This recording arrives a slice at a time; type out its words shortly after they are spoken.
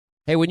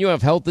Hey, when you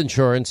have health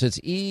insurance, it's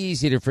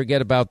easy to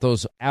forget about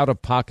those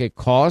out-of-pocket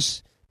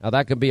costs. Now,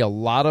 that can be a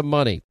lot of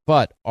money,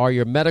 but are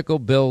your medical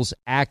bills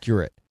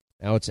accurate?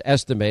 Now, it's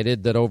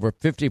estimated that over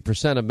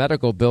 50% of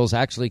medical bills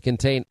actually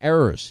contain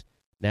errors.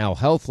 Now,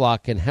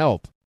 HealthLock can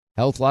help.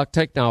 HealthLock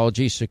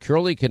technology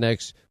securely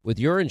connects with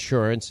your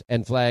insurance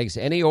and flags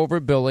any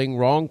overbilling,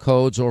 wrong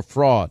codes, or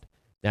fraud.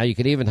 Now, you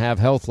can even have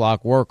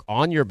HealthLock work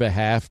on your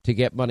behalf to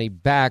get money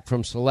back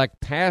from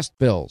select past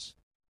bills.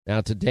 Now,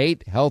 to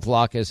date,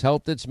 HealthLock has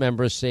helped its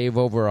members save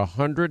over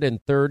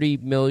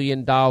 $130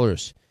 million.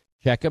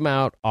 Check them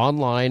out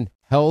online,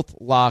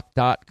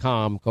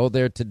 healthlock.com. Go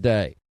there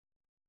today.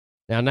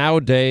 Now,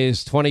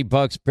 nowadays,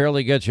 $20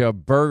 barely gets you a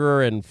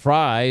burger and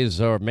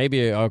fries or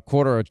maybe a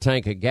quarter of a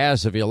tank of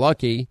gas if you're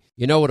lucky.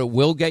 You know what it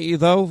will get you,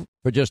 though?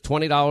 For just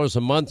 $20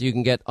 a month, you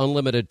can get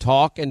unlimited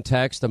talk and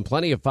text and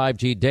plenty of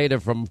 5G data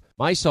from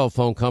my cell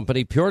phone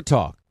company, Pure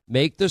Talk.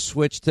 Make the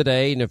switch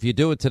today, and if you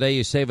do it today,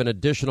 you save an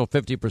additional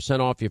 50%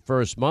 off your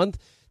first month.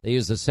 They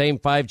use the same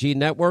 5G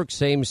network,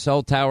 same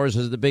cell towers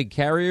as the big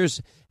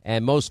carriers,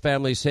 and most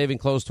families saving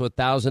close to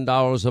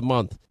 $1,000 a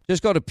month.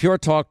 Just go to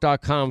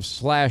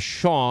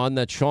puretalk.com/Sean,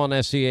 that's Sean,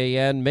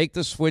 S-E-A-N. Make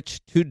the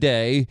switch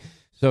today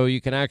so you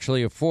can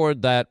actually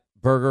afford that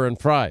burger and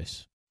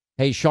fries.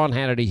 Hey, Sean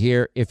Hannity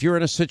here. If you're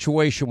in a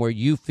situation where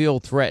you feel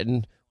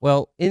threatened,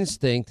 well,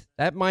 instinct,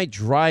 that might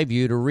drive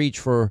you to reach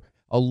for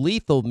a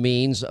lethal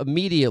means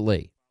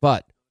immediately.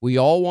 But we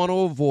all want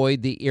to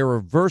avoid the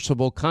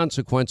irreversible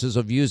consequences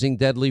of using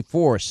deadly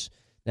force.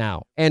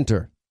 Now,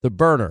 enter the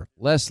Burner,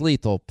 less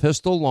lethal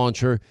pistol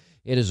launcher.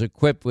 It is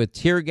equipped with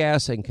tear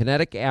gas and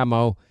kinetic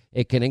ammo.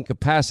 It can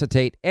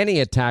incapacitate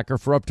any attacker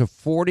for up to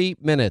 40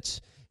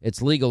 minutes.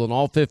 It's legal in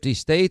all 50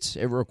 states.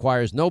 It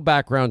requires no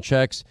background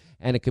checks,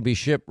 and it can be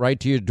shipped right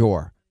to your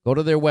door. Go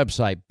to their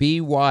website,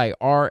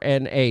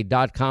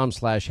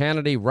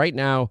 byrna.com/Hannity right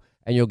now,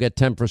 and you'll get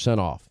 10%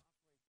 off.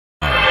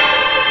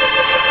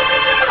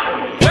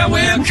 Well,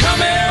 we're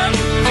coming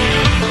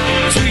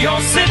to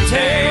your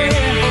city.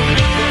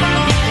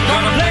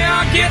 Gonna play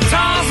our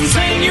guitars and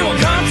sing you a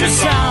country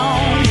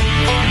song.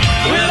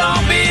 We'll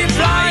all be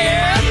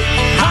flying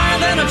higher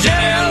than a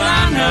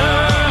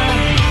jetliner.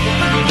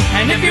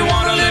 And if you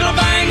want a little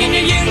bang in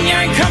your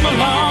yin-yang, come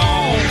along.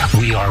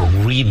 We are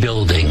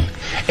rebuilding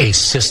a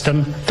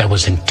system that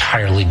was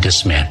entirely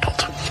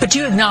dismantled. But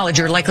you acknowledge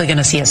you're likely going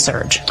to see a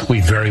surge. We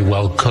very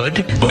well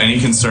could. Any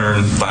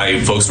concern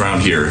by folks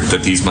around here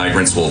that these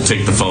migrants will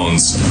take the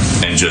phones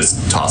and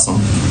just toss them?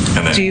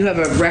 And then... Do you have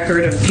a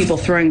record of people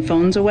throwing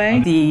phones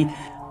away? The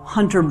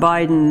Hunter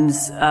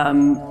Biden's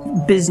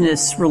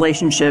business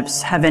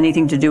relationships have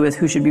anything to do with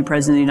who should be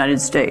president of the United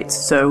States.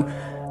 So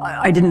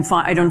I don't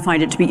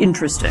find it to be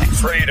interesting.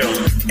 Freedom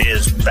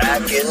is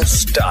back in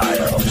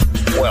style.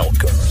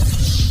 Welcome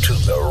to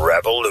the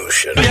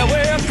revolution. Yeah,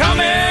 we're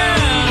coming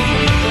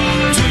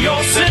to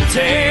your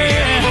city.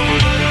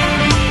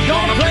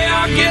 Gonna play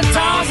our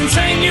guitars and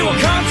sing you a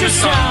country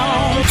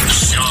song.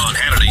 Sean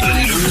Hannity.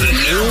 The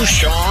new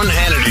Sean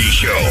Hannity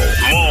Show.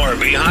 More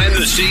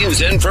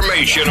behind-the-scenes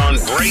information on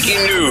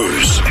breaking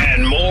news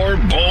and more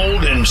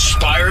bold,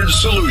 inspired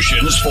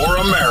solutions for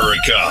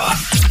America.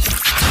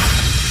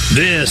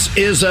 This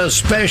is a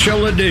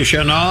special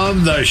edition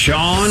of the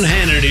Sean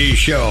Hannity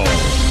Show.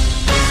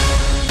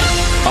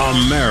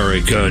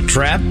 America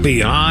trapped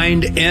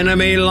behind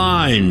enemy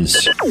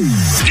lines.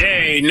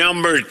 Day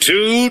number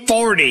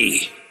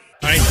 240.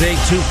 All right, day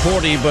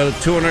 240, but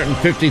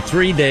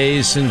 253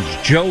 days since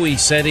Joey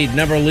said he'd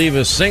never leave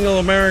a single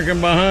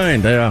American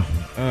behind.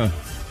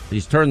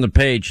 He's turned the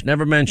page,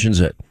 never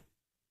mentions it.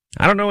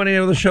 I don't know any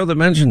other show that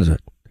mentions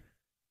it.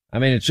 I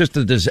mean, it's just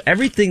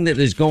everything that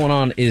is going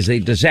on is a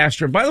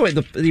disaster. By the way,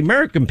 the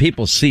American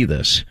people see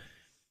this.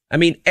 I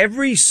mean,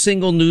 every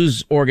single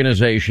news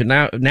organization,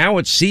 now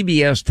it's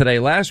CBS today.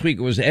 Last week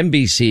it was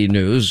NBC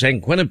News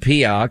and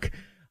Quinnipiac.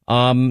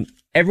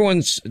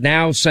 Everyone's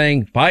now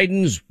saying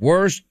Biden's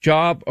worst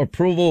job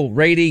approval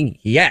rating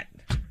yet.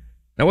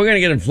 Now we're going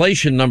to get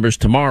inflation numbers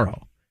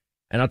tomorrow.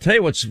 And I'll tell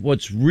you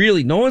what's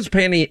really, no one's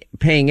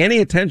paying any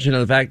attention to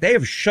the fact they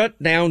have shut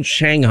down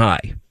Shanghai.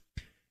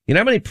 You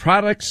know how many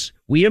products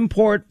we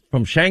import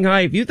from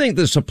Shanghai? If you think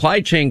the supply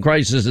chain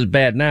crisis is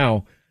bad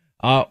now,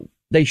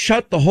 they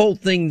shut the whole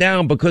thing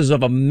down because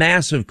of a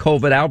massive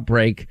COVID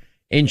outbreak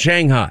in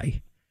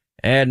Shanghai.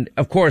 And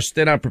of course,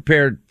 they're not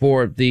prepared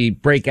for the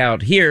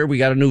breakout here. We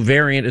got a new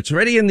variant. It's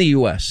already in the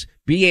U.S.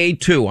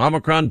 BA.2,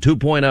 Omicron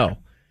 2.0.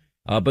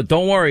 But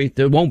don't worry,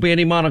 there won't be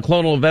any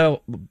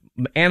monoclonal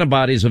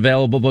antibodies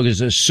available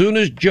because as soon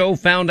as Joe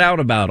found out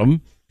about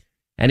them,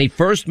 and he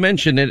first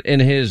mentioned it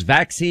in his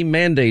vaccine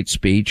mandate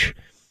speech,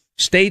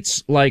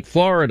 states like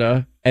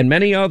Florida and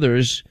many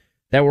others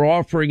that were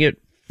offering it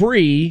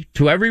free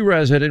to every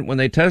resident when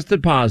they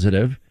tested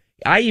positive.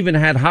 I even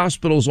had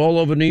hospitals all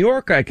over New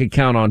York I could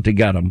count on to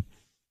get them.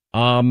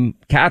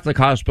 Catholic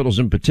hospitals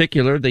in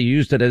particular, they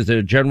used it as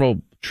their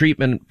general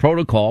treatment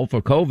protocol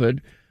for COVID.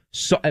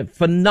 So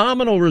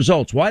phenomenal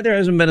results. Why there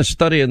hasn't been a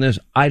study on this,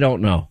 I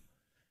don't know.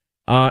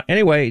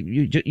 Anyway,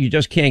 you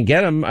just can't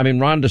get them. I mean,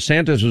 Ron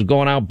DeSantis was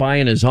going out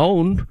buying his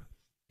own.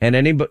 And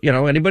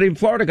anybody in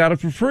Florida got it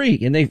for free.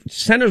 And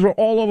centers were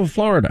all over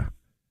Florida.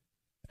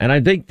 And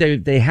I think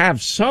they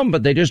have some,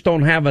 but they just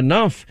don't have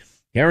enough.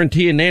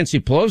 Guarantee if Nancy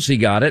Pelosi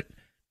got it.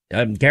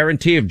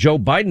 Guarantee if Joe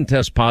Biden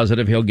tests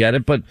positive, he'll get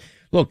it. But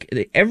look,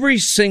 every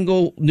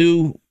single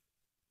new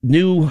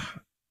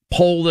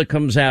poll that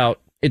comes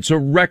out, it's a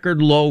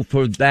record low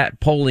for that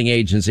polling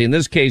agency. In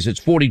this case, it's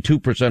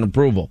 42%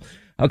 approval.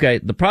 Okay,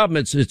 the problem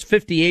is it's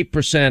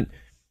 58%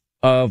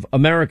 of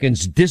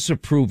Americans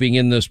disapproving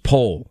in this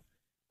poll.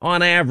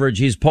 On average,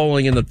 he's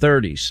polling in the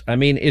 30s. I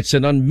mean, it's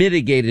an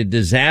unmitigated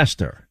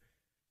disaster.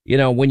 You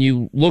know, when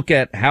you look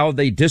at how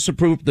they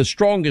disapprove, the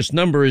strongest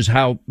number is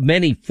how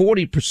many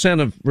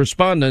 40% of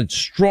respondents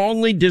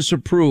strongly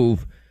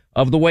disapprove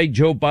of the way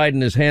Joe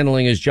Biden is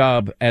handling his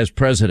job as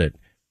president.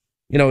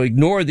 You know,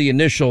 ignore the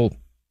initial,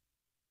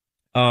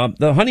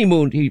 the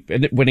honeymoon.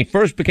 When he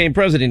first became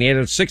president, he had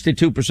a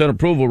 62%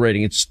 approval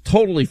rating. It's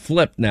totally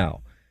flipped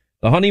now.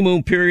 The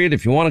honeymoon period,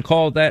 if you want to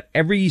call it that,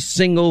 every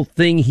single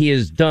thing he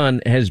has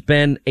done has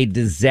been a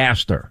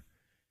disaster.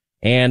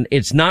 And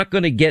it's not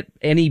going to get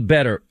any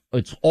better.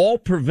 It's all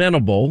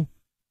preventable,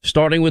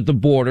 starting with the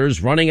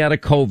borders, running out of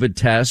COVID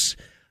tests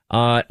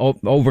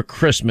over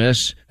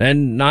Christmas,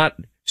 and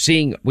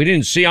we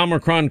didn't see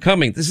Omicron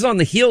coming. This is on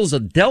the heels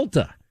of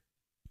Delta.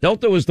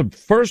 Delta was the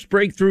first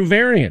breakthrough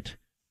variant,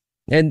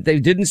 and they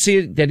didn't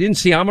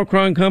see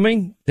Omicron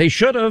coming. They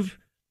should have.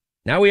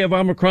 Now we have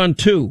Omicron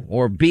 2,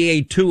 or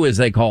BA.2 as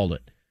they called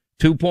it,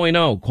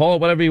 2.0. Call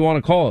it whatever you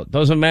want to call it.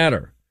 Doesn't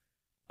matter.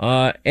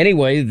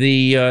 Anyway,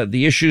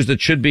 the issues that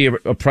should be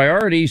a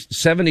priority,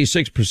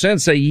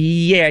 76% say,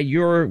 yeah,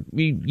 you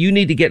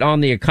need to get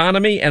on the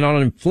economy and on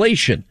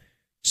inflation.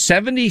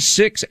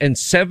 76 and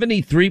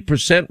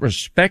 73%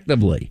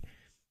 respectively.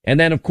 And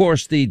then, of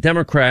course, the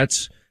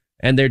Democrats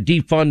and their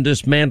defund,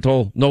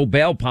 dismantle, no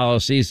bail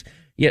policies.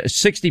 Yeah,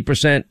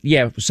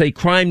 60%. Say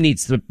crime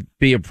needs to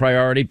be a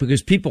priority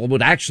because people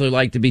would actually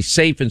like to be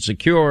safe and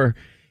secure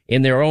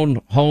in their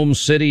own home,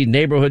 city,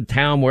 neighborhood,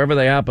 town, wherever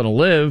they happen to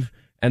live.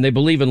 And they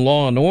believe in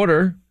law and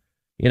order.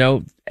 You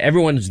know,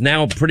 everyone's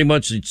now pretty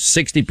much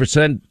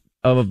 60%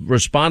 of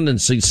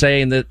respondents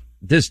saying that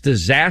this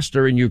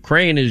disaster in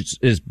Ukraine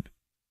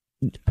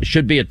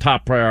should be a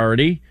top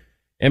priority.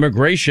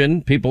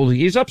 Immigration,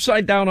 he's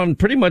upside down on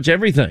pretty much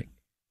everything.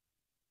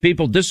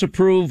 People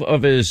disapprove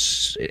of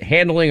his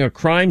handling of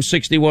crime,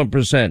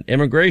 61%.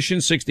 Immigration,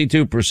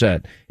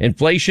 62%.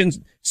 Inflation,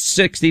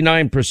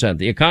 69%.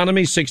 The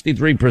economy,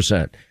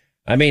 63%.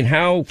 I mean,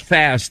 how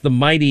fast the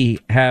mighty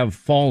have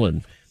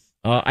fallen.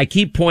 I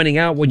keep pointing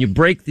out when you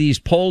break these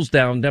polls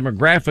down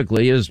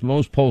demographically, as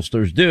most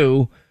pollsters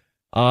do,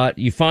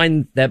 you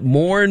find that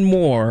more and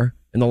more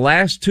in the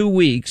last 2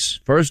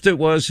 weeks, first it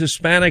was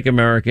Hispanic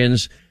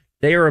Americans,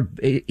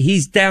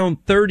 he's down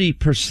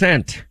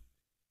 30%.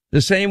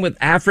 The same with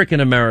African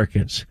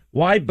Americans.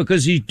 Why?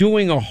 Because he's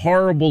doing a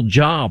horrible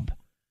job.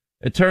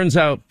 It turns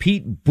out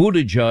Pete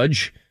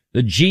Buttigieg,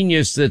 the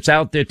genius that's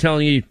out there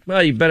telling you,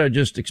 well, you better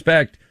just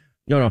expect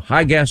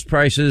high gas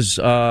prices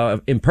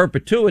in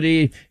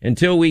perpetuity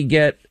until we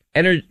get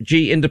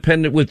energy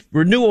independent with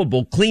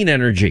renewable, clean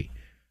energy.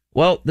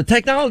 Well, the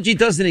technology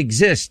doesn't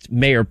exist,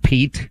 Mayor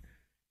Pete.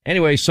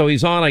 Anyway, so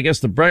he's on, I guess,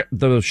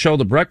 the show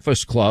The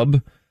Breakfast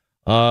Club.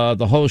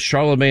 The host,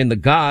 Charlemagne the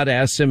God,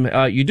 asks him,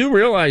 you do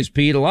realize,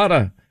 Pete, a lot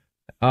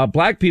of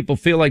black people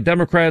feel like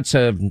Democrats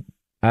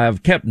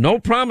have kept no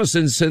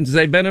promises since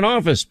they've been in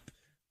office.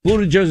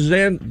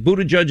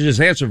 Buttigieg's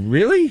answer,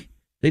 really?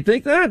 They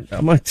think that?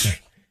 I'm like,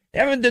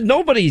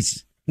 nobody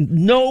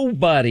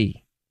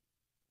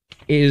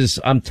is,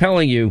 I'm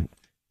telling you,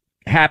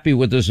 happy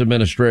with this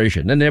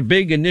administration. And their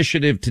big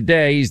initiative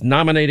today is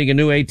nominating a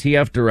new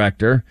ATF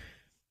director,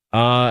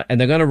 and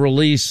they're going to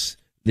release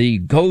the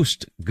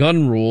ghost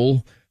gun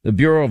rule, the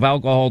Bureau of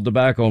Alcohol,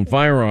 Tobacco, and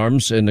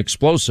Firearms and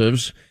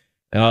Explosives,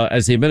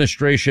 as the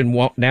administration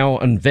now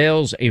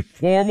unveils a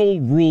formal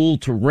rule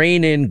to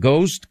rein in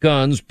ghost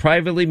guns,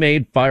 privately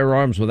made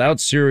firearms without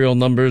serial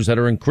numbers that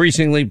are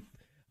increasingly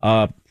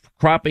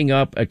cropping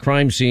up at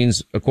crime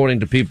scenes, according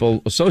to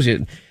people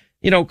associated.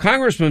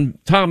 Congressman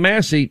Tom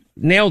Massey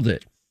nailed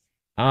it.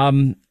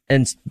 And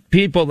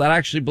people that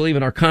actually believe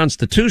in our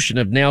Constitution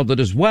have nailed it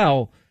as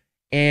well.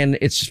 And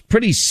it's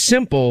pretty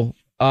simple.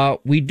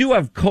 We do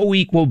have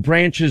co-equal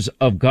branches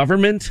of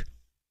government.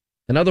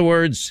 In other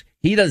words,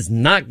 he does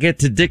not get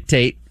to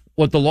dictate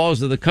what the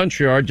laws of the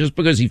country are just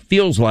because he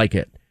feels like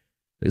it.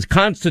 His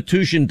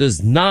Constitution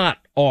does not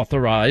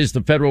authorize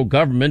the federal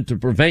government to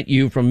prevent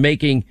you from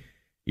making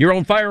your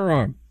own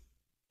firearm.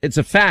 It's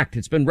a fact.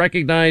 It's been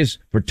recognized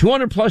for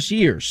 200 plus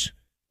years.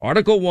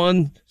 Article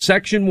 1,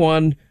 Section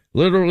 1,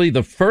 literally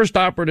the first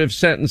operative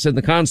sentence in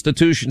the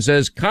Constitution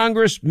says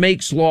Congress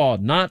makes law,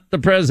 not the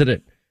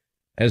president,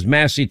 as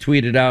Massey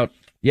tweeted out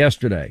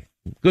yesterday.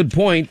 Good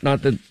point.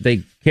 Not that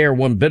they care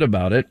one bit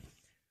about it.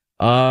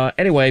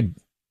 Anyway,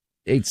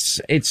 it's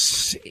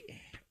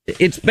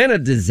been a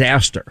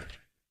disaster.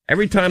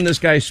 Every time this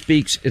guy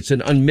speaks, it's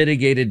an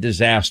unmitigated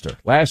disaster.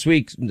 Last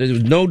week, there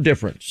was no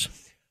difference.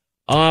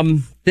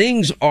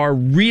 Things are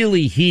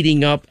really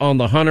heating up on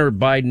the Hunter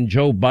Biden,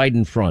 Joe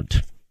Biden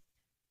front.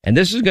 And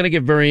this is going to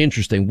get very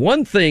interesting.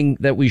 One thing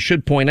that we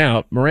should point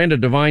out, Miranda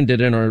Devine did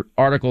in her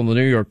article in the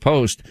New York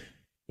Post,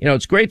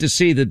 it's great to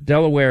see that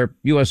Delaware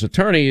U.S.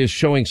 attorney is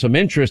showing some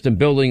interest in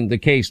building the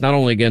case not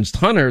only against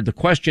Hunter. The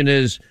question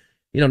is,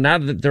 now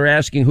that they're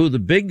asking who the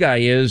big guy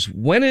is,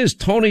 when is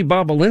Tony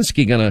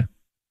Bobulinski going to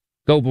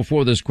go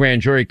before this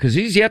grand jury? Because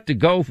he's yet to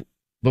go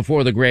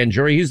before the grand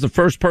jury. He's the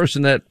first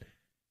person that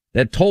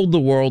told the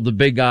world the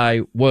big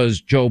guy was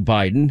Joe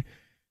Biden.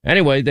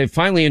 Anyway, they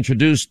finally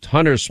introduced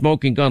Hunter's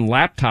smoking gun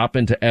laptop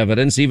into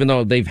evidence, even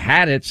though they've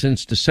had it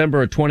since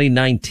December of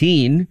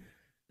 2019.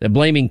 They're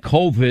blaming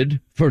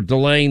COVID for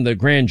delaying the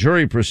grand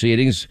jury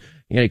proceedings.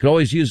 You could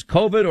always use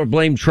COVID or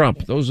blame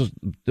Trump. Those are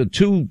the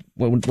two,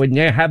 when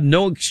you have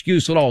no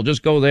excuse at all,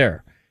 just go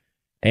there.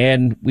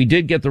 And we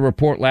did get the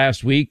report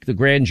last week. The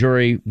grand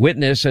jury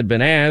witness had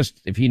been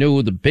asked if he knew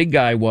who the big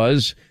guy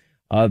was.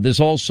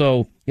 There's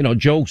also,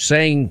 Joe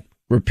saying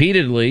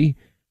repeatedly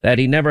that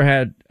he never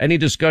had any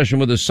discussion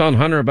with his son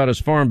Hunter about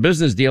his foreign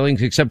business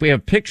dealings, except we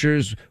have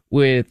pictures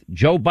with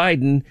Joe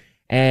Biden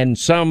and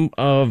some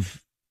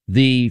of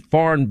the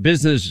foreign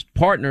business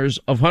partners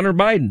of Hunter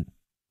Biden,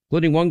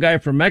 including one guy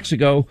from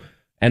Mexico.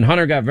 And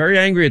Hunter got very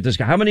angry at this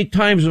guy. How many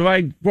times have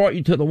I brought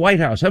you to the White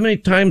House? How many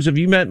times have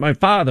you met my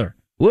father?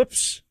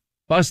 Whoops,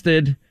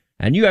 busted.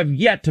 And you have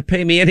yet to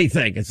pay me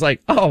anything. It's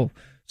like, oh,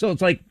 so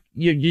it's like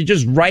you're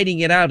just writing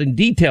it out in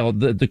detail,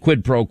 the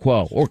quid pro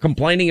quo, or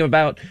complaining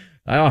about,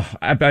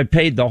 I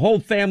paid the whole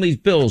family's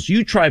bills.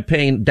 You try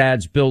paying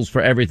dad's bills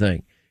for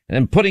everything, and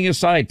then putting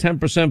aside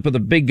 10% for the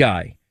big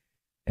guy.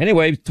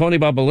 Anyway, Tony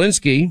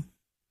Bobulinski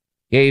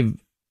gave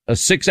a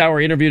 6-hour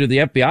interview to the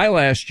FBI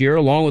last year,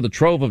 along with a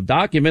trove of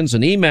documents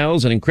and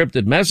emails and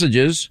encrypted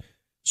messages.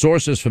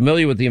 Sources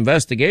familiar with the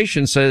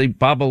investigation say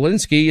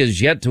Bobulinski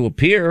is yet to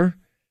appear.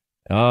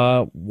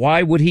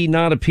 Why would he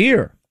not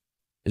appear?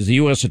 Is the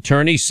U.S.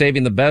 attorney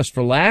saving the best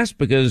for last?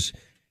 Because,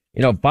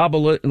 if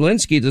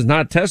Bobulinski does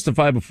not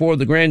testify before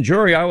the grand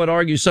jury, I would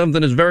argue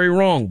something is very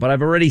wrong. But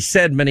I've already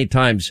said many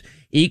times,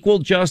 equal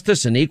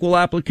justice and equal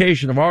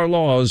application of our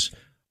laws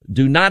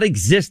do not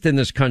exist in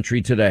this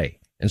country today.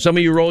 And some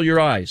of you roll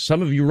your eyes.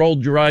 Some of you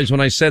rolled your eyes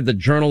when I said that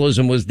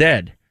journalism was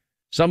dead.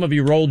 Some of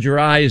you rolled your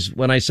eyes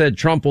when I said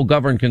Trump will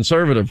govern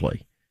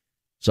conservatively.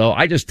 So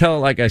I just tell it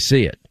like I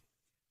see it.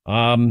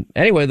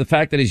 Anyway, the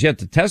fact that he's yet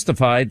to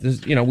testify,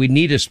 we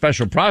need a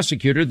special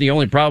prosecutor. The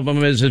only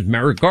problem is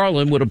Merrick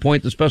Garland would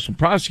appoint the special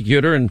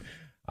prosecutor, and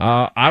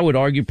I would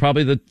argue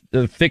probably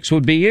the fix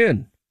would be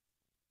in.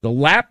 The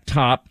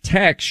laptop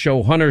texts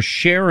show Hunter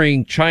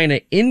sharing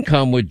China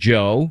income with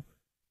Joe.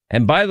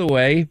 And by the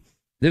way,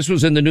 this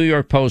was in the New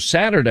York Post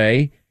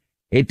Saturday.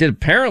 It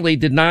apparently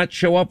did not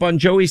show up on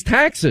Joey's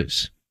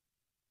taxes.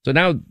 So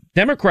now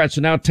Democrats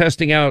are now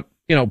testing out,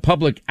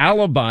 public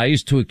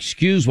alibis to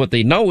excuse what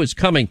they know is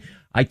coming.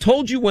 I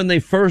told you when the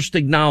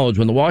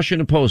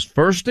Washington Post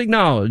first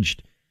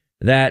acknowledged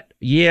that,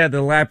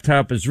 the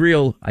laptop is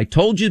real, I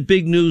told you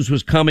big news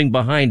was coming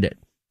behind it,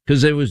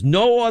 because there was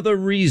no other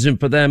reason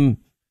for them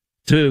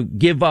to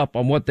give up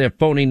on what their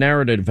phony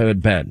narrative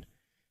had been.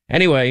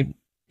 Anyway,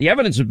 the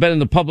evidence has been in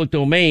the public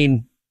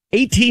domain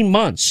 18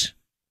 months.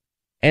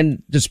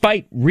 And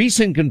despite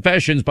recent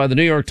confessions by the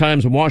New York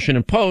Times and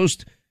Washington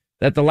Post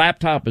that the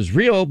laptop is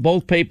real,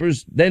 both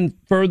papers then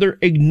further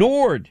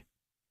ignored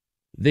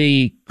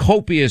the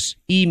copious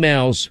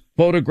emails,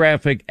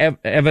 photographic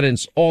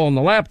evidence all on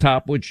the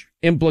laptop, which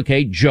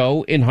implicate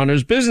Joe in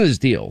Hunter's business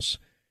deals.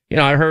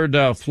 I heard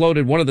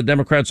floated one of the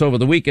Democrats over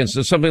the weekend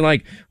says something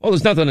like,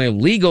 there's nothing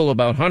illegal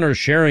about Hunter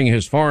sharing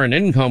his foreign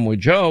income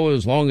with Joe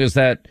as long as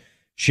that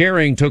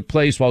sharing took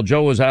place while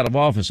Joe was out of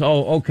office.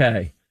 Oh,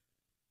 okay.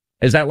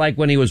 Is that like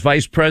when he was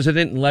vice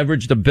president and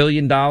leveraged $1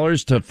 billion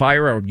to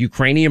fire a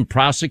Ukrainian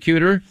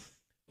prosecutor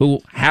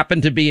who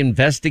happened to be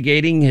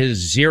investigating his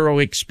zero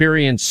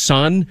experience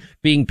son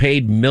being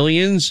paid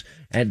millions,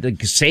 and the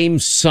same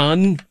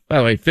son, by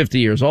the way, 50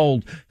 years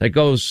old, that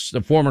goes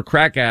the former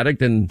crack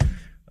addict, and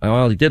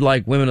he did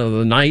like women of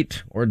the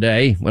night or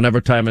day,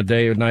 whenever time of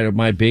day or night it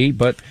might be,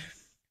 but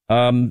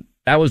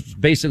that was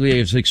basically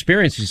his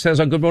experience. He says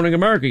on Good Morning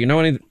America,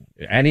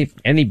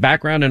 any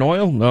background in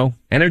oil? No.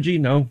 Energy?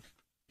 No.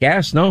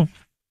 Gas? No.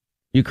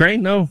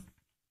 Ukraine? No.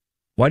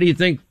 Why do you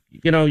think,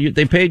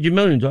 they paid you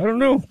millions? I don't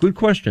know. Good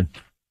question.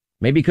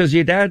 Maybe because of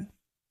your dad?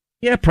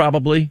 Yeah,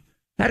 probably.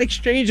 That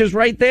exchange is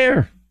right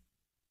there.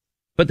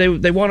 But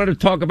they wanted to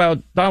talk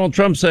about Donald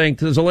Trump saying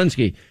to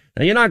Zelensky,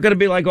 now you're not going to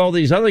be like all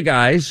these other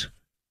guys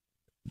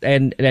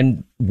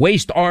and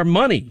waste our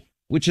money,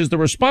 which is the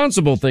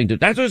responsible thing to do.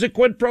 That was a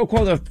quid pro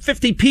quo. There were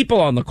 50 people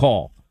on the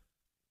call.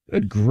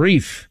 Good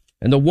grief.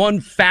 And the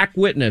one fact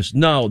witness,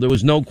 no, there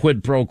was no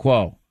quid pro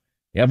quo.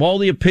 You have all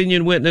the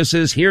opinion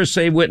witnesses,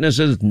 hearsay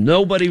witnesses.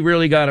 Nobody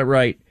really got it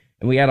right.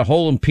 And we had a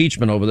whole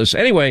impeachment over this.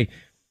 Anyway,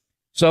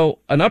 So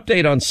an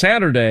update on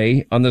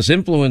Saturday on this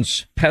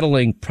influence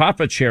peddling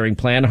profit sharing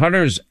plan.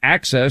 Hunter's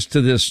access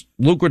to this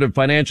lucrative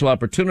financial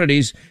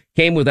opportunities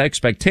came with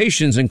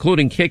expectations,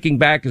 including kicking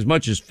back as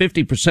much as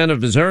 50%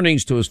 of his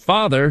earnings to his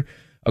father,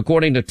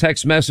 according to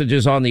text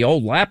messages on the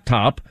old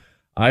laptop.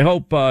 I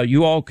hope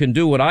you all can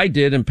do what I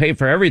did and pay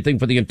for everything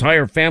for the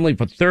entire family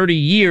for 30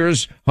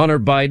 years, Hunter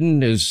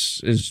Biden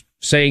is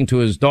saying to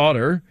his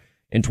daughter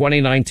in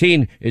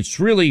 2019. It's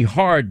really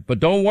hard, but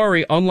don't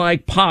worry.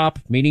 Unlike Pop,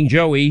 meaning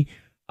Joey,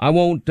 I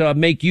won't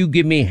make you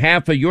give me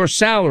half of your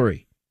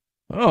salary.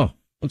 Oh,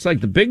 looks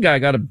like the big guy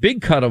got a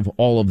big cut of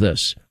all of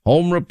this.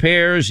 Home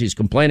repairs. He's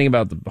complaining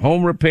about the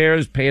home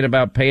repairs,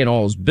 paying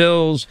all his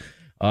bills,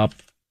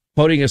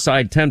 putting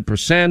aside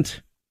 10%.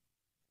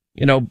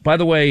 You know, by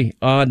the way,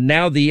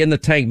 now the In the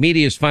Tank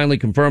media has finally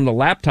confirmed the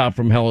laptop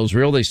from hell is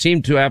real. They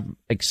seem to have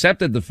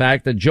accepted the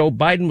fact that Joe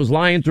Biden was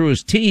lying through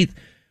his teeth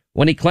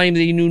when he claimed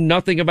that he knew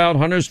nothing about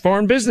Hunter's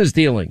foreign business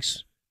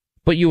dealings.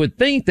 But you would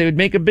think they would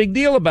make a big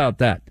deal about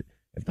that.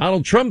 If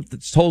Donald Trump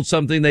told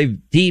something they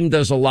deemed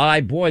as a lie,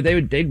 boy,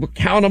 they'd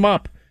count him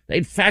up.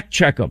 They'd fact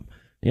check him.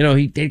 You know,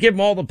 they'd give him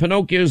all the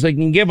Pinocchios they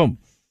can give him.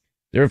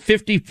 There are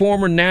 50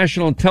 former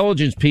national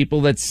intelligence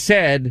people that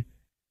said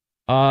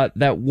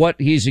that what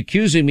he's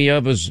accusing me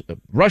of is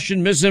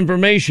Russian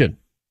misinformation.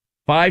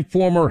 5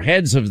 former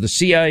heads of the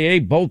CIA,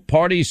 both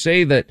parties,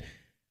 say that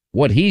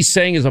what he's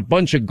saying is a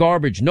bunch of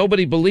garbage.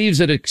 Nobody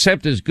believes it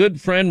except his good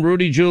friend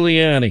Rudy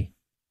Giuliani.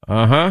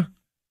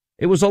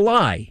 It was a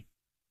lie.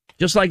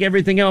 Just like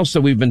everything else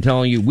that we've been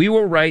telling you. We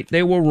were right,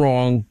 they were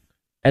wrong,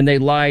 and they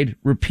lied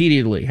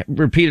repeatedly.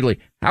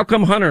 How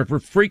come Hunter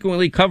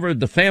frequently covered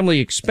the family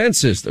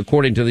expenses,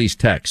 according to these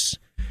texts?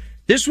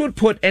 This would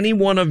put any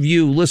one of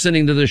you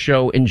listening to the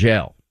show in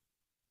jail.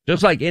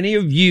 Just like any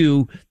of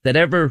you that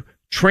ever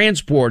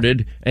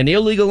transported an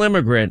illegal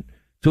immigrant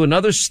to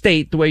another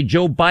state the way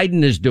Joe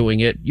Biden is doing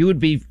it, you would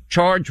be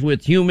charged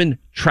with human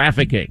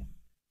trafficking.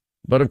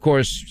 But of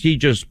course, he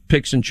just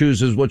picks and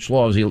chooses which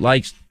laws he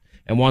likes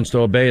and wants to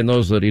obey and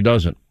those that he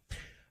doesn't.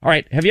 All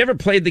right. Have you ever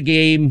played the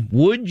game?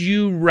 Would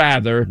you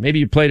rather, maybe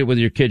you played it with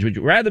your kids, would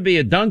you rather be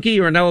a donkey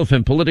or an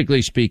elephant,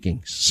 politically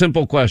speaking?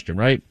 Simple question,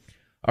 right?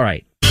 All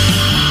right.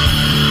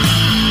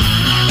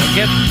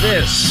 Get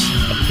this.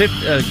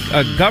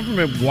 A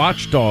government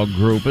watchdog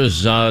group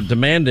is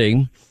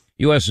demanding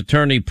U.S.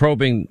 attorney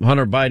probing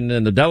Hunter Biden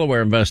in the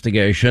Delaware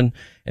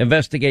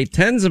investigate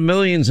tens of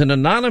millions in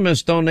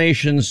anonymous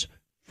donations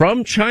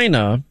from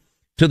China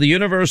to the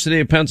University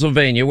of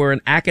Pennsylvania, where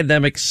an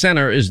academic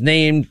center is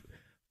named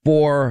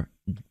for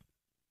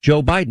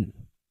Joe Biden.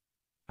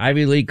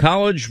 Ivy League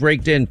College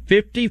raked in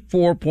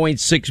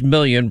 $54.6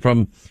 million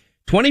from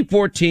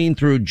 2014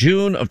 through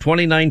June of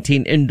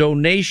 2019 in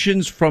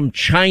donations from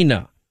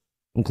China,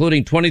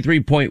 including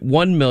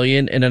 $23.1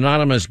 million in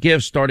anonymous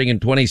gifts starting in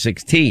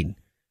 2016.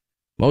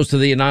 Most of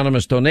the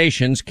anonymous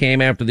donations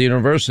came after the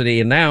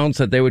university announced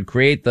that they would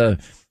create the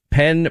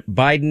Penn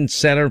Biden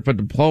Center for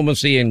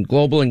Diplomacy and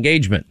Global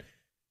Engagement.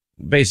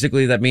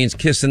 Basically, that means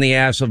kissing the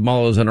ass of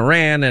mullahs in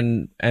Iran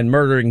and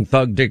murdering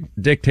thug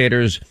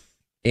dictators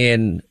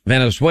in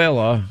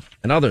Venezuela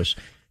and others.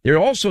 There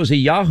also is a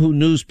Yahoo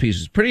News piece.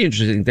 It's pretty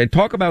interesting. They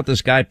talk about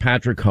this guy,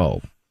 Patrick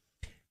Ho.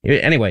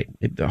 Anyway,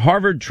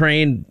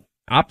 Harvard-trained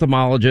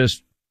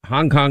ophthalmologist,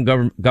 Hong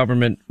Kong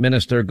government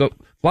minister,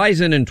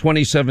 flies in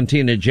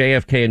 2017 at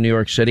JFK in New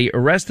York City,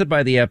 arrested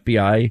by the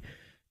FBI,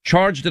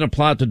 charged in a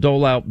plot to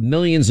dole out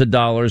millions of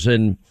dollars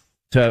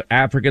to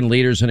African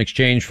leaders in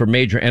exchange for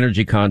major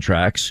energy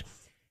contracts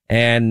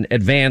and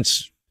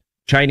advance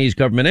Chinese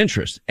government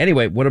interests.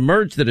 Anyway, what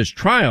emerged at his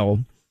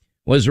trial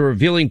was a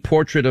revealing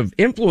portrait of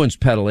influence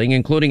peddling,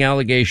 including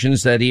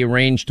allegations that he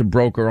arranged to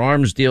broker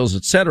arms deals,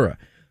 etc.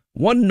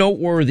 One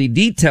noteworthy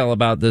detail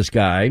about this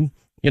guy,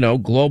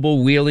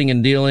 global wheeling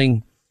and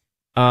dealing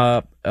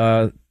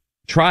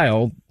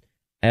trial,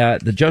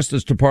 the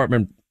Justice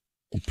Department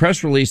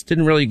press release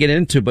didn't really get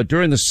into, but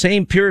during the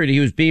same period, he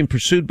was being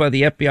pursued by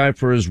the FBI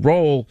for his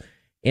role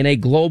in a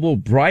global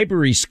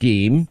bribery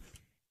scheme.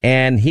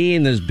 And he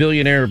and his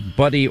billionaire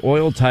buddy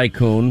oil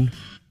tycoon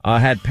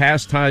had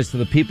past ties to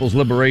the People's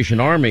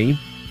Liberation Army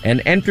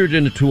and entered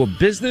into a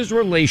business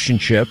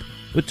relationship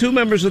with 2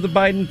 members of the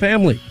Biden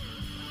family,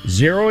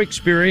 zero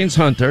experience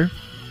Hunter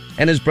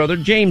and his brother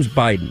James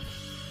Biden.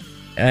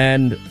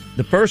 And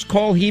the first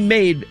call he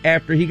made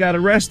after he got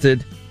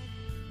arrested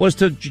was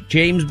to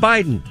James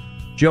Biden,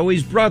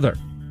 Joey's brother.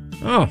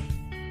 Oh,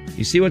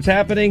 you see what's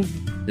happening?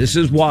 This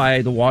is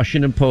why the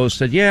Washington Post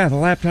said, yeah, the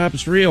laptop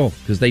is real,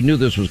 because they knew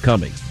this was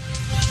coming.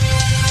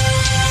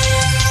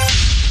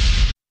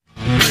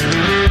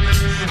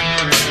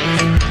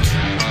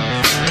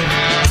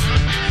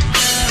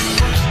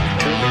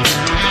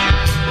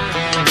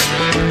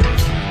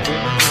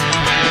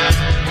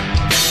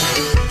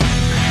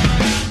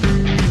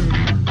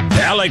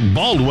 Alec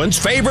Baldwin's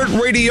favorite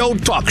radio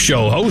talk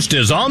show host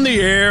is on the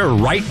air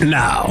right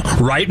now.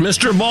 Right,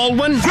 Mr.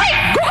 Baldwin?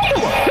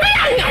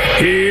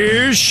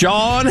 Here's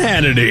Sean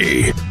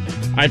Hannity.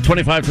 All right,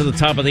 25 to the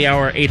top of the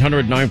hour,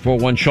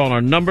 800-941 Sean,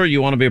 our number.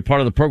 You want to be a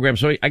part of the program.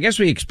 So I guess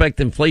we expect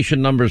inflation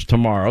numbers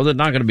tomorrow. They're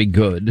not going to be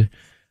good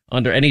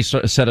under any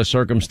set of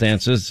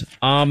circumstances.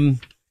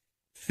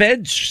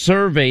 Fed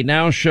survey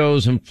now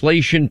shows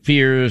inflation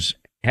fears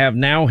have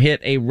now hit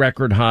a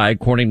record high,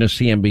 according to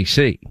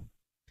CNBC.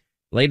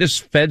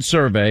 Latest Fed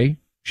survey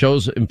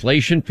shows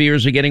inflation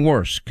fears are getting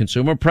worse.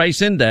 Consumer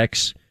price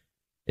index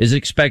is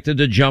expected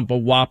to jump a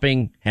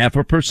whopping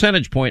 0.5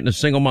 percentage point in a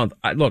single month.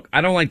 I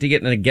don't like to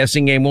get in a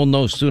guessing game. We'll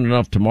know soon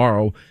enough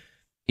tomorrow.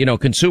 You know,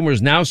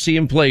 consumers now see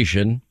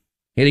inflation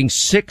hitting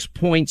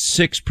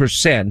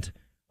 6.6%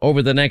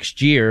 over the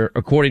next year,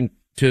 according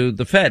to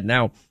the Fed.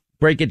 Now,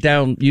 break it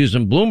down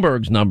using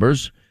Bloomberg's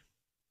numbers.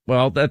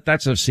 Well,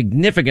 that's a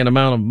significant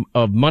amount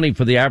of money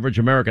for the average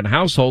American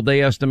household.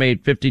 They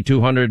estimate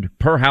 $5,200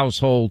 per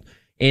household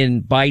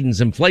in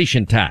Biden's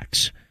inflation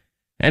tax.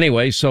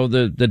 Anyway, so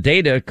the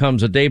data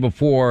comes a day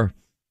before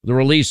the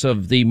release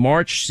of the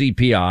March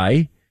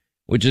CPI,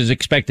 which is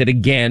expected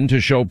again to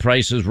show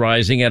prices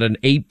rising at an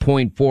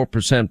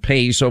 8.4%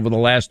 pace over the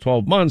last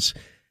 12 months,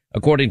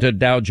 according to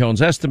Dow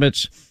Jones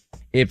estimates.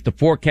 If the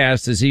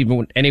forecast is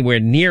even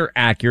anywhere near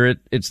accurate,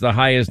 it's the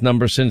highest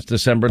number since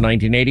December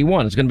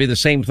 1981. It's going to be the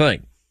same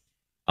thing.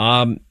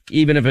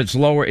 Even if it's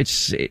lower,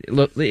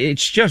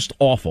 it's just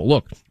awful.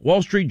 Look,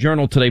 Wall Street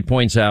Journal today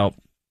points out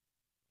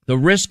the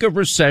risk of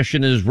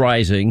recession is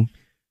rising,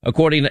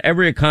 according to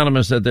every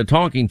economist that they're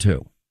talking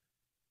to.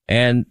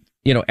 And,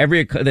 you know,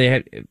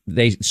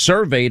 they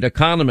surveyed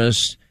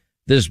economists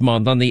this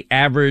month on the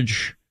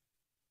average,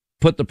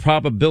 put the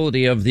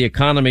probability of the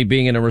economy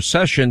being in a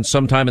recession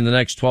sometime in the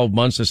next 12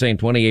 months, they're saying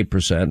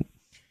 28%.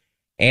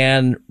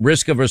 And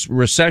risk of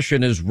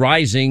recession is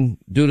rising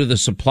due to the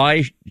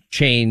supply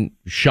chain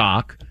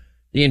shock.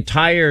 The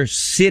entire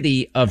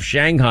city of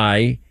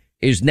Shanghai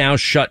is now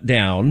shut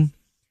down.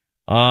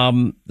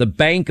 The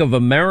Bank of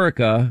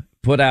America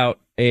put out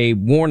a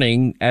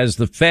warning as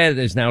the Fed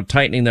is now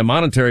tightening their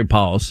monetary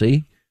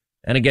policy.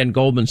 And again,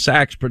 Goldman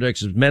Sachs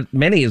predicts as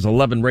many as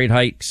 11 rate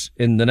hikes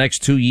in the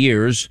next 2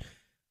 years.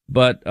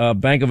 But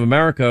Bank of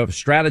America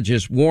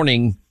strategists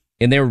warning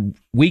in their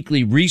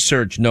weekly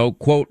research note,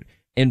 quote,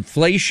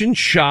 inflation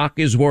shock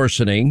is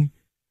worsening.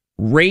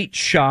 Rate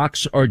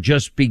shocks are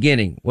just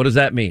beginning. What does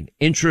that mean?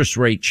 Interest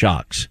rate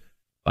shocks.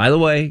 By the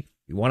way,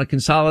 you want to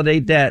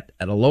consolidate debt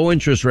at a low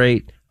interest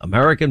rate,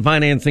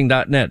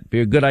 AmericanFinancing.net. Be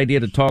a good idea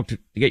to talk to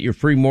get your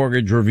free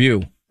mortgage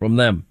review from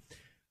them.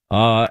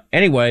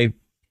 Anyway,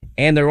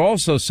 and they're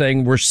also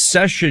saying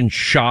recession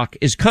shock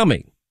is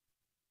coming.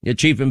 The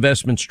chief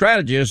investment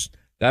strategist,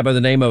 a guy by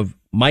the name of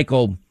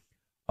Michael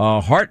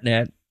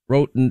Hartnett,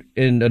 wrote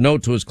in a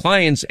note to his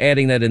clients,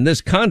 adding that in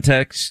this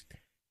context,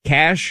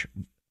 cash,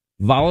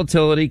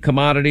 volatility,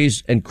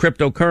 commodities, and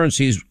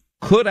cryptocurrencies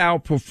could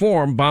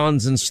outperform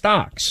bonds and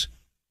stocks.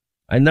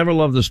 I never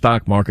loved the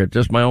stock market,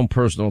 just my own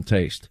personal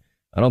taste.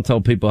 I don't tell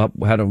people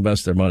how to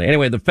invest their money.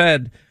 Anyway, the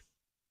Fed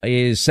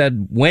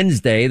said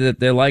Wednesday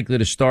that they're likely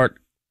to start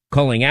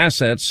culling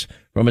assets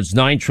from its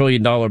 $9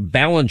 trillion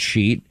balance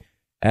sheet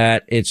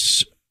at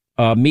its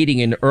meeting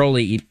in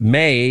early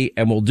May,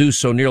 and will do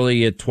so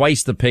nearly at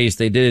twice the pace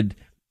they did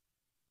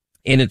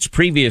in its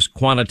previous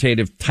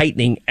quantitative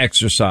tightening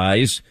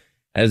exercise,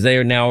 as they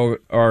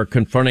are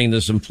confronting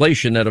this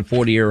inflation at a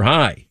 40-year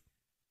high.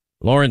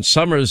 Lawrence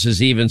Summers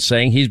is even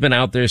saying, he's been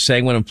out there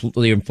saying when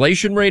the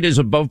inflation rate is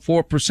above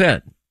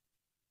 4%,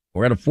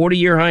 we're at a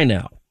 40-year high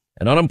now,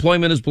 and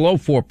unemployment is below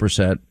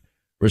 4%,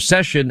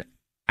 recession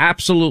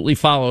absolutely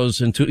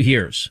follows in 2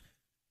 years.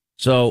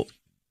 So,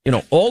 you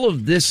know, all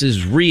of this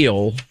is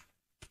real,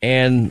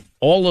 and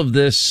all of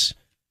this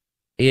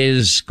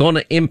is going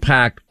to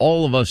impact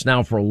all of us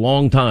now for a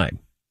long time.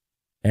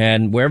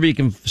 And wherever you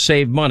can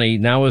save money,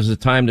 now is the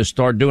time to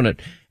start doing it.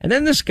 And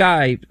then this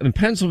guy in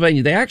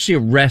Pennsylvania, they actually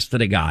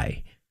arrested a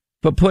guy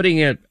for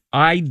putting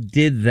I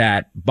did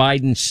that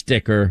Biden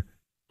sticker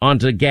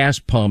onto gas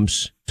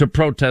pumps to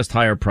protest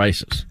higher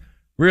prices.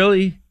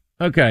 Really?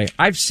 Okay.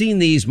 I've seen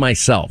these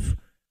myself.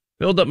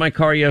 Filled up my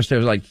car yesterday. It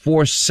was like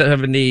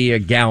 $4.70 a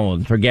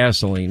gallon for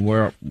gasoline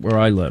where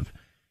I live.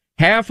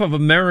 Half of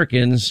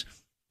Americans,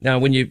 now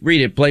when you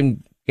read it,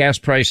 blame gas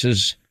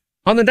prices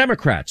on the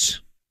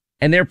Democrats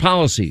and their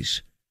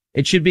policies.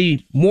 It should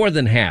be more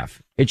than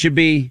half. It should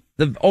be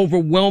the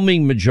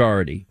overwhelming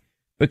majority,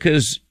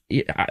 because,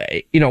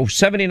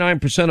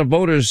 79% of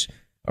voters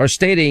are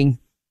stating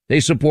they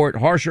support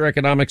harsher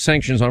economic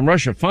sanctions on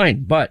Russia.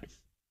 Fine. But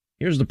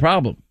here's the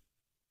problem.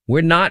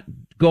 We're not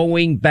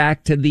going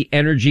back to the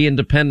energy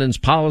independence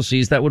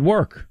policies that would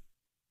work.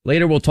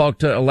 Later, we'll talk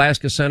to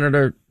Alaska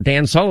Senator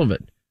Dan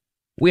Sullivan.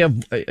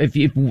 If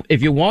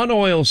you want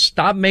oil,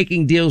 stop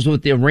making deals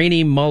with the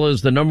Iranian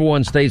mullahs, the number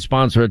one state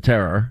sponsor of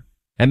terror,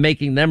 and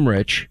making them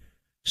rich.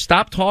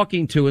 Stop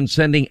talking to and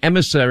sending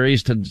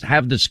emissaries to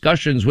have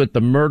discussions with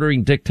the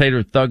murdering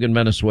dictator thug in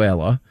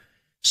Venezuela.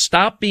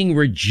 Stop being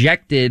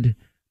rejected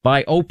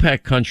by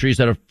OPEC countries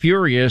that are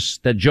furious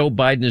that Joe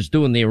Biden is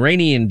doing the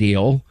Iranian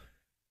deal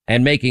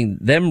and making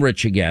them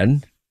rich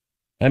again.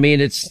 I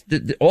mean,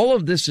 all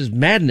of this is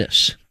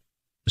madness.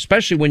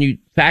 especially when you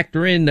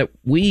factor in that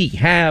we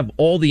have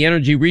all the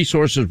energy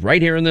resources right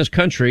here in this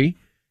country.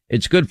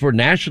 It's good for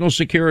national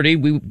security.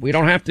 We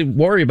don't have to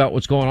worry about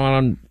what's going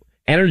on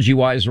energy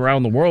wise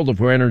around the world if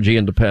we're energy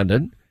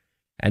independent.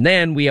 And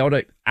then we ought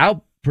to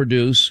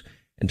outproduce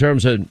in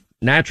terms of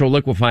natural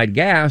liquefied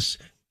gas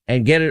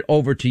and get it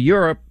over to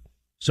Europe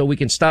so we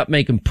can stop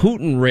making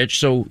Putin rich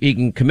so he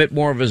can commit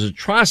more of his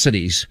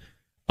atrocities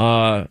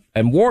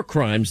and war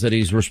crimes that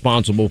he's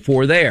responsible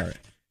for there.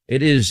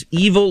 It is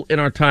evil in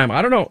our time.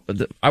 I don't know.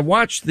 I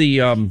watched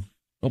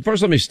well,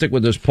 first let me stick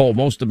with this poll.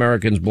 Most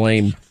Americans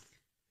blame,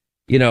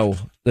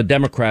 the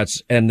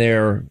Democrats and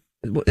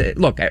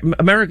look,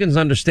 Americans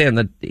understand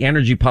that the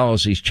energy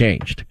policy's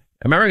changed.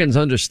 Americans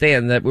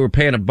understand that we were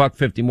paying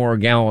 $1.50 more a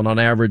gallon on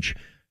average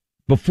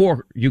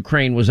before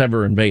Ukraine was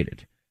ever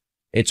invaded.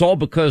 It's all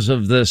because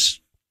of this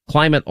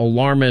climate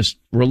alarmist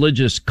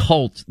religious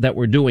cult that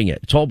we're doing it.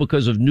 It's all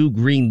because of New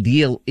Green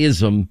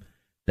Deal-ism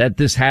that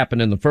this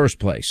happened in the first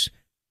place.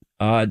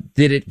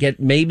 Did it get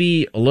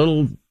maybe a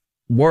little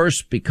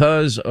worse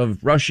because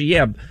of Russia?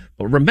 Yeah.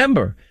 But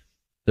remember,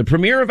 the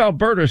premier of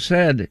Alberta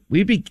said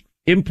we'd be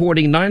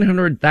importing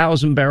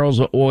 900,000 barrels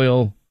of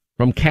oil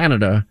from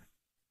Canada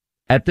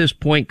at this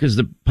point because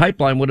the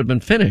pipeline would have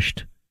been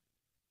finished.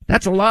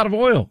 That's a lot of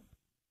oil.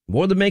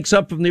 More than makes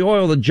up from the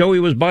oil that Joey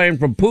was buying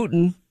from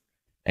Putin.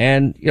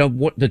 And,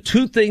 what the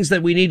two things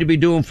that we need to be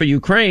doing for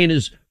Ukraine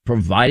is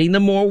providing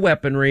them more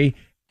weaponry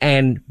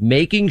and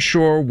making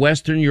sure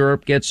Western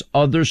Europe gets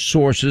other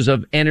sources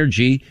of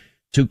energy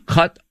to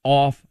cut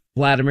off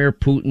Vladimir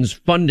Putin's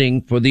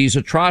funding for these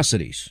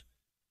atrocities.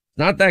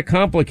 Not that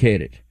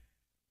complicated.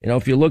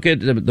 If you look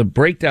at the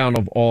breakdown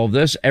of all of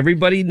this,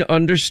 everybody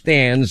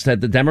understands that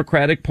the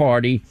Democratic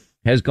Party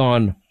has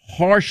gone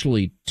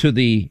harshly to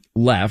the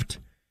left.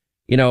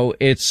 They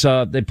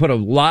put a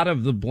lot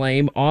of the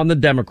blame on the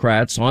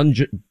Democrats, on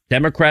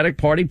Democratic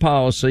Party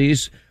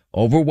policies,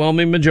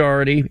 overwhelming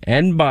majority,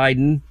 and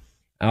Biden.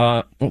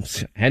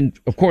 And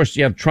of course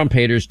you have Trump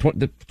haters.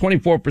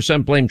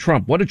 24% blame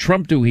Trump. What did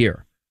Trump do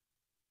here?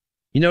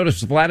 You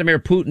notice Vladimir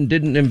Putin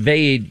didn't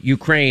invade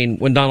Ukraine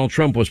when Donald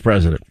Trump was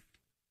president.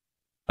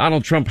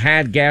 Donald Trump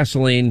had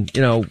gasoline,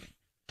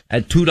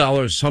 at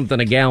 $2 something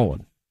a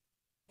gallon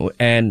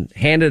and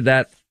handed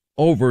that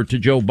over to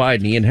Joe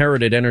Biden. He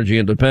inherited energy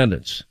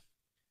independence.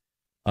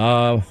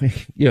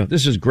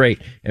 This is great.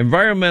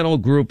 Environmental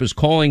group is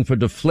calling for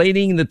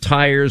deflating the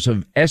tires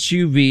of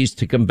SUVs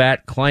to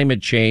combat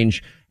climate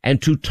change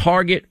and to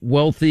target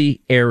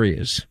wealthy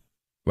areas.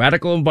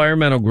 Radical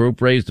environmental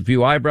group raised a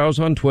few eyebrows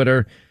on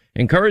Twitter,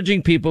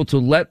 encouraging people to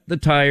let the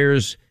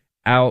tires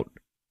out,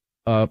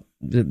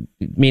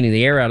 meaning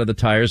the air out of the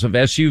tires of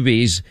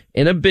SUVs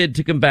in a bid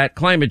to combat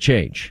climate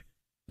change.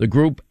 The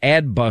group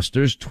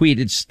Adbusters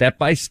tweeted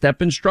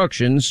step-by-step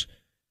instructions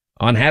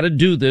on how to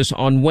do this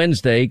on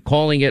Wednesday,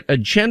 calling it a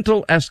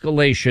gentle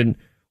escalation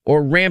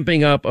or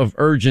ramping up of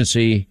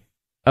urgency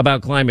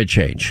about climate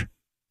change.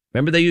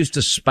 Remember they used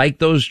to spike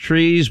those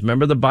trees?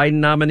 Remember the Biden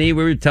nominee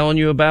we were telling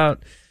you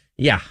about?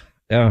 Yeah.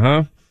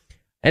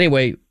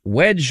 Anyway,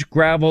 wedge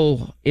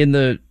gravel in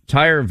the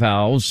tire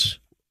valves,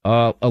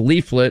 a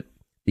leaflet,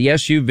 the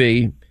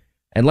SUV,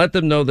 and let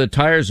them know the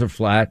tires are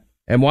flat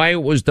and why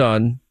it was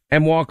done,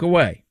 and walk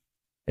away.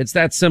 It's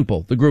that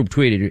simple, the group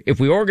tweeted. If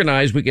we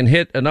organize, we can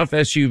hit enough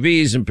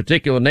SUVs in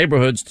particular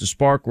neighborhoods to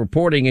spark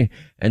reporting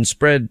and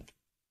spread,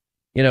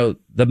 the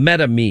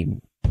meta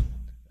meme.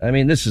 I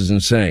mean, this is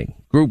insane.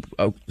 Group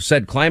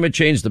said climate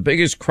change, the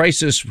biggest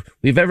crisis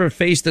we've ever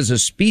faced as a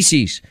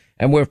species,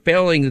 and we're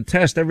failing the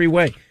test every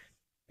way.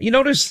 You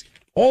notice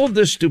all of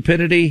this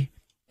stupidity,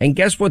 and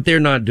guess what they're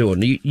not doing?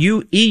 The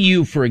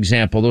EU, for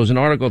example, there was an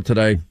article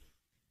today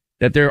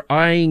that they're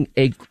eyeing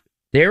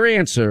their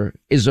answer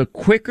is a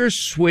quicker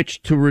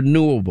switch to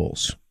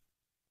renewables.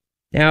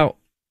 Now,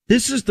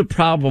 this is the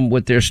problem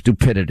with their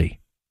stupidity,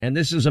 and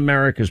this is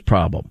America's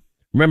problem.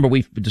 Remember,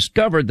 we've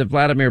discovered that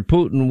Vladimir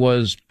Putin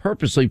was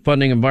purposely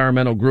funding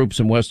environmental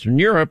groups in Western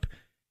Europe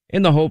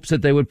in the hopes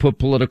that they would put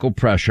political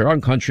pressure on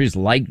countries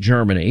like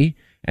Germany,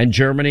 and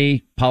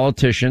German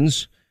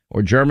politicians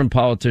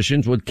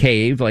would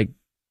cave like,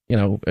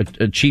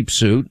 a cheap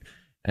suit.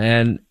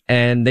 And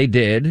they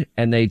did,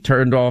 and they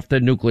turned off their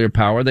nuclear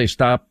power. They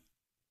stopped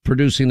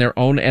producing their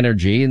own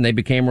energy, and they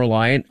became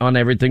reliant on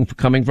everything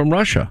coming from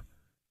Russia,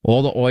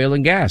 all the oil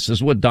and gas. This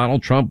is what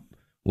Donald Trump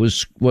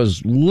was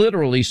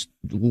literally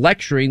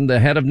lecturing the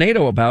head of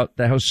NATO about,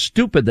 how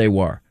stupid they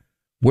were.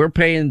 We're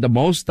paying the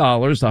most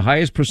dollars, the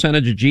highest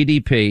percentage of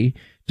GDP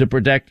to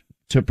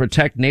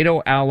protect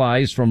NATO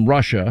allies from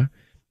Russia,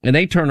 and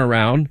they turn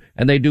around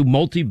and they do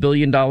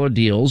multi-billion-dollar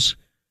deals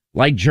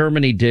like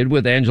Germany did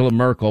with Angela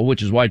Merkel,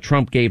 which is why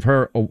Trump gave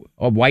her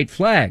a white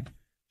flag.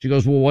 She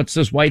goes, well, what's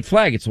this white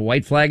flag? It's a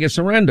white flag of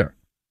surrender.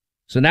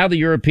 So now the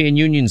European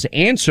Union's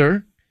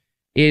answer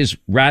is,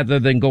 rather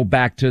than go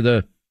back to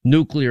the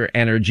nuclear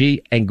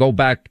energy and go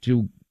back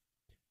to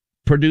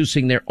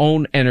producing their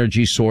own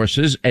energy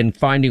sources and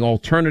finding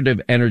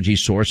alternative energy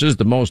sources,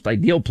 the most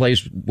ideal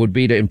place would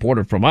be to import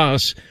it from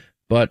us.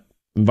 But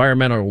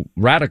environmental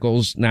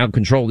radicals now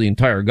control the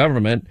entire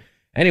government,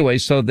 Anyway,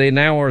 so they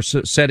now are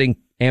setting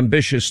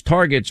ambitious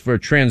targets for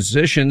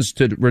transitions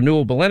to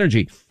renewable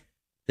energy.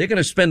 They're going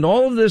to spend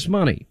all of this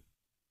money.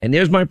 And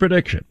here's my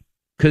prediction,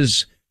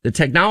 because the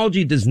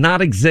technology does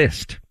not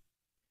exist.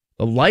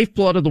 The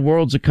lifeblood of the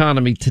world's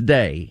economy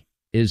today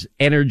is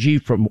energy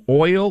from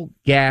oil,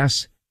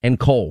 gas, and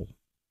coal.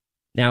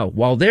 Now,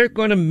 while they're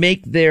going to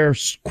make their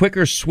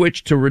quicker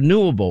switch to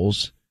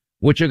renewables,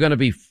 which are going to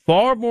be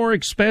far more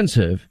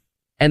expensive,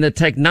 and the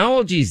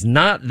technology's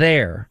not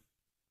there,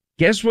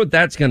 guess what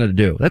that's going to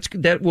do?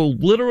 That will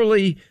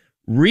literally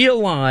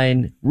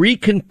realign,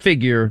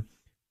 reconfigure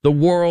the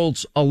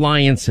world's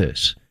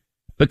alliances.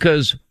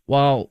 Because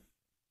while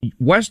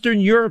Western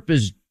Europe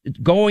is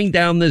going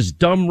down this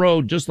dumb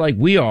road just like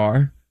we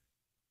are,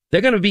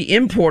 they're going to be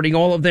importing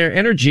all of their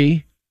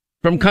energy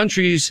from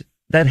countries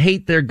that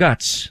hate their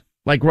guts,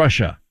 like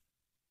Russia.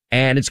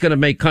 And it's going to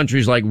make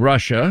countries like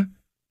Russia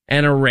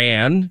and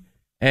Iran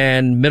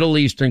and Middle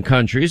Eastern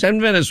countries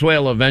and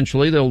Venezuela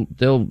eventually,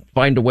 they'll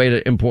find a way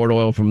to import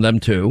oil from them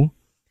too.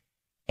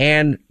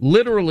 And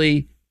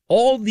literally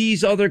all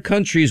these other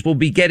countries will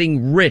be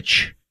getting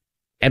rich,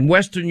 and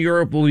Western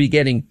Europe will be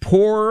getting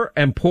poorer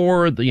and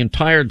poorer the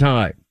entire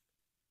time.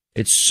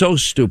 It's so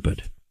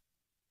stupid.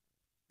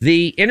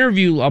 The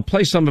interview, I'll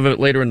play some of it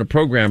later in the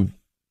program.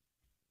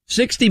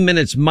 60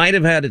 Minutes might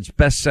have had its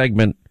best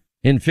segment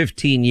in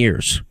 15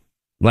 years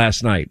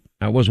last night.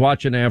 I was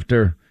watching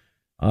after,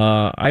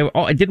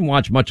 I didn't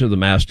watch much of the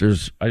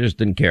Masters. I just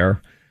didn't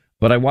care.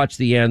 But I watched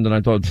the end and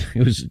I thought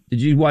did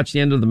you watch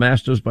the end of the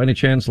Masters by any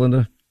chance,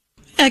 Linda?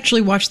 I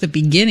actually watched the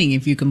beginning,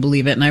 if you can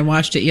believe it, and I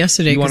watched it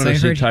yesterday because I heard.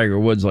 You wanted to see Tiger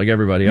Woods like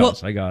everybody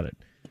else. I got it.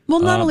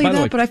 Well, not only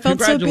that, but I felt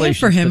so bad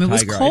for him. It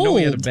was cold. I know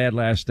he had a bad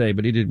last day,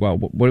 but he did well.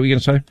 What are we going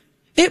to say?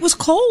 It was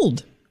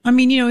cold. I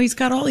mean, he's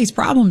got all these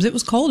problems. It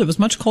was cold. It was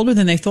much colder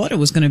than they thought it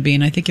was going to be,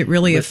 and I think it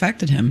really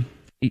affected him.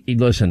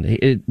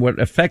 Listen, what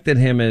affected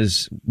him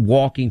is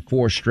walking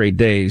 4 straight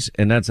days,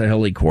 and that's a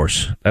hilly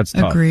course. That's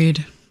tough.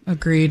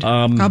 Agreed.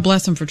 God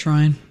bless him for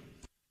trying.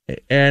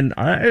 And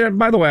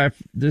by the way,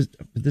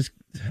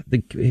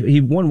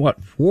 he won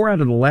 4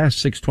 out of the last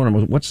 6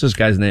 tournaments. What's this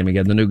guy's name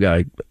again? The new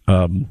guy.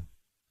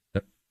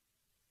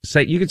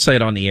 You could say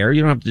it on the air.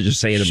 You don't have to just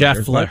say it.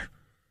 Scheffler.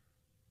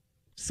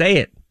 Say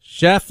it.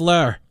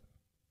 Scheffler.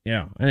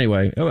 Yeah.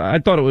 Anyway, I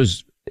thought it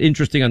was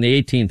interesting on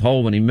the 18th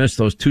hole when he missed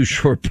those 2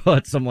 short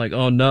putts. I'm like,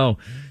 oh no,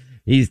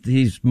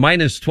 he's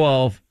minus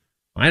 12,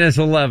 minus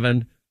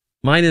 11,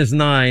 minus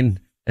 9.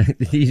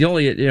 He's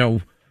only,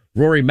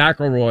 Rory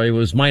McIlroy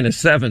was minus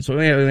 7. So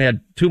he only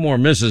had 2 more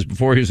misses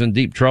before he was in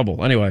deep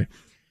trouble. Anyway,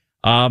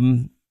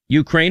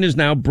 Ukraine is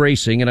now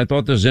bracing. And I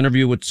thought this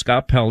interview with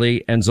Scott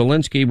Pelley and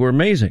Zelensky were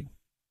amazing.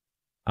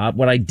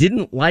 What I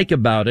didn't like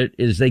about it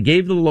is they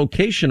gave the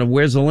location of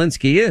where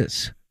Zelensky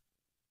is.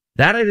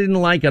 That I didn't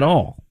like at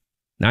all.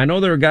 Now, I know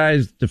there are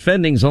guys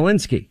defending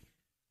Zelensky.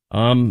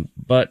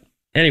 But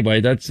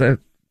anyway, that's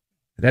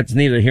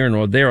neither here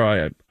nor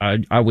there.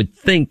 I would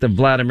think that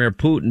Vladimir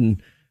Putin,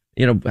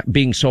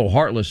 being so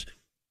heartless.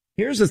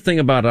 Here's the thing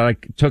about it I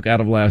took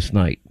out of last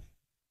night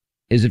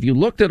is if you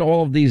looked at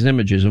all of these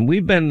images, and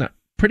we've been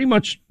pretty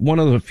much one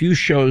of the few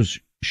shows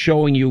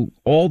showing you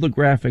all the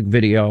graphic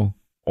video,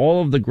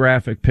 all of the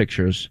graphic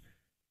pictures.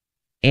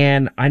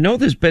 And I know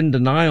there's been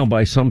denial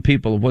by some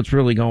people of what's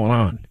really going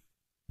on.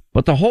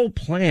 But the whole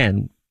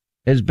plan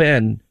has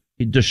been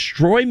to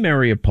destroy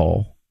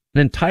Mariupol,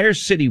 an entire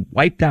city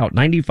wiped out,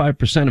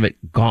 95% of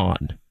it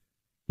gone.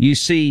 You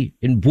see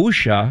in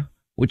Busha,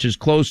 which is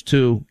close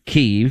to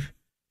Kyiv,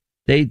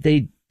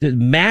 the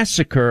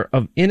massacre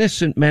of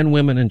innocent men,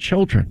 women, and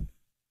children.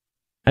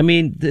 I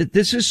mean,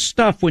 this is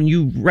stuff when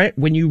you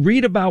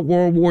read about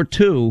World War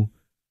II,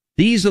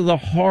 these are the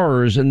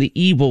horrors and the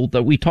evil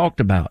that we talked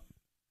about.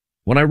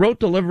 When I wrote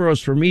Deliver Us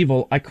from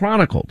Evil, I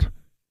chronicled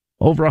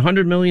over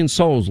 100 million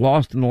souls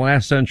lost in the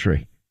last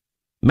century.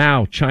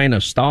 Mao,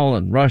 China,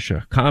 Stalin,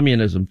 Russia,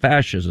 communism,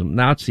 fascism,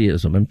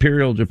 Nazism,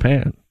 Imperial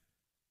Japan.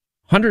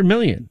 100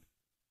 million.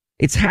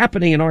 It's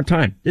happening in our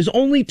time. There's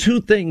only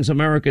 2 things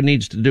America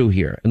needs to do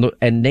here,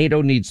 and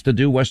NATO needs to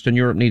do, Western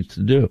Europe needs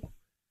to do.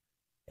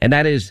 And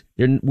that is,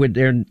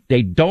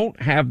 they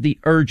don't have the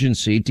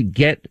urgency to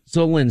get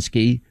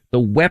Zelensky the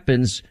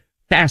weapons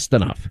fast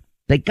enough.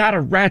 They got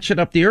to ratchet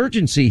up the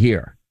urgency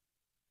here.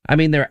 I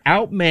mean, they're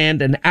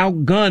outmanned and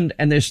outgunned,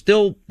 and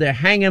they're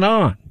hanging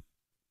on.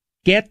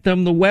 Get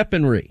them the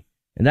weaponry.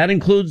 And that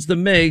includes the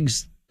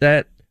MiGs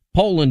that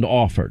Poland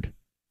offered.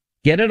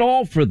 Get it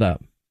all for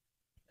them.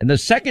 And the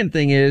second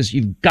thing is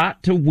you've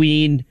got to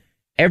wean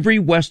every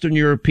Western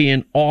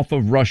European off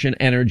of Russian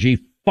energy.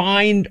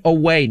 Find a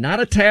way, not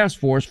a task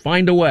force,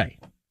 find a way.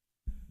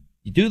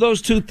 You do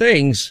those 2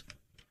 things,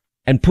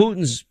 and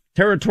Putin's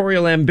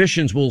territorial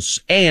ambitions will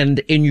end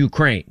in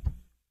Ukraine.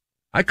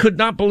 I could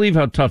not believe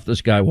how tough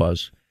this guy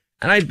was.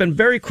 And I've been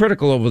very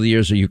critical over the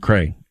years of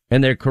Ukraine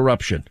and their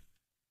corruption.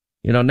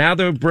 Now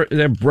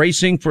they're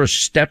bracing for a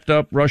stepped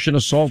up Russian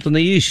assault in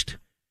the east.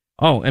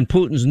 Oh, and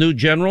Putin's new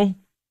general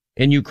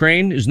in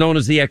Ukraine is known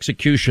as the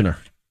executioner.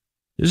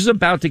 This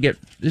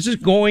is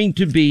going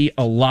to be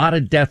a lot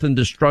of death and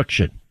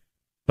destruction.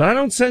 But I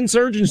don't sense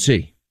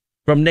urgency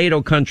from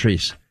NATO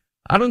countries.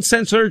 I don't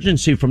sense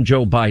urgency from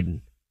Joe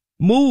Biden.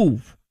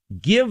 Move.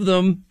 Give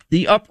them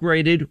the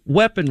upgraded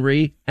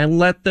weaponry and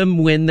let them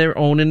win their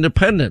own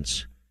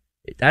independence.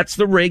 That's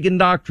the Reagan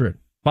doctrine.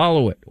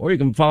 Follow it. Or you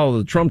can follow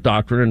the Trump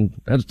doctrine,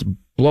 and that's to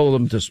blow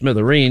them to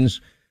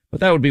smithereens. But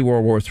that would be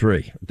World War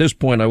III. At this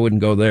point, I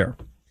wouldn't go there.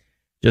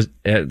 Just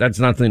that's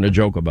nothing to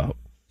joke about.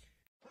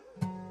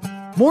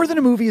 More Than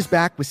a Movie is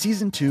back with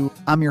Season 2.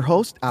 I'm your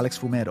host, Alex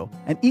Fumero.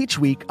 And each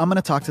week, I'm going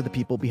to talk to the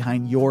people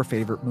behind your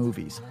favorite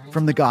movies.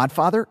 From The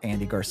Godfather,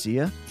 Andy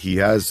Garcia. He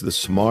has the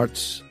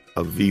smarts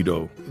of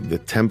Vito, the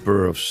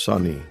temper of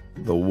Sonny,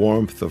 the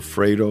warmth of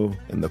Fredo,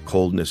 and the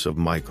coldness of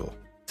Michael.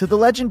 To the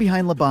legend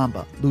behind La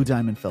Bamba, Lou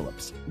Diamond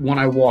Phillips. When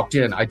I walked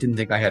in, I didn't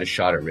think I had a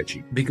shot at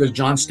Richie because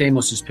John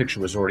Stamos' picture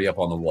was already up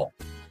on the wall.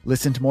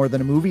 Listen to More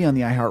Than a Movie on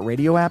the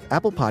iHeartRadio app,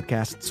 Apple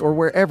Podcasts, or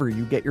wherever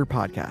you get your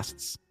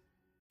podcasts.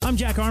 I'm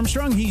Jack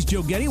Armstrong. He's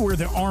Joe Getty. We're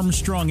the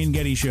Armstrong and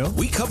Getty Show.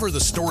 We cover the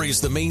stories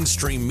the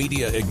mainstream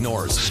media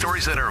ignores.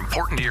 Stories that are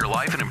important to your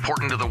life and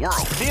important to the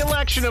world. The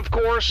election, of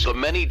course. The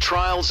many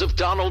trials of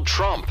Donald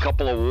Trump.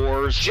 Couple of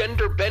wars.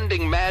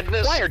 Gender-bending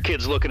madness. Why are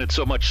kids looking at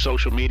so much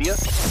social media?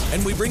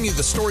 And we bring you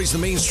the stories the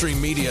mainstream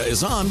media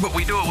is on, but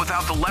we do it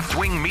without the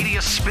left-wing media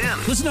spin.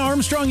 Listen to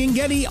Armstrong and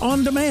Getty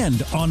on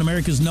demand on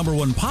America's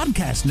 #1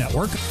 podcast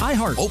network,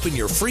 iHeart. Open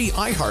your free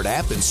iHeart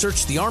app and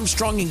search The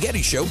Armstrong and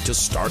Getty Show to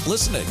start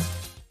listening.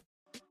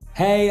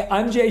 Hey,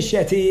 I'm Jay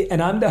Shetty,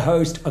 and I'm the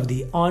host of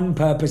the On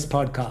Purpose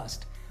podcast.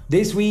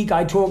 This week,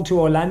 I talked to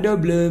Orlando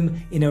Bloom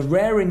in a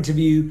rare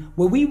interview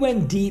where we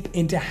went deep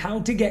into how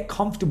to get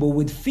comfortable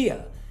with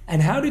fear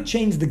and how to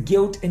change the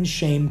guilt and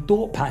shame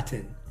thought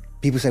pattern.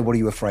 People say, what are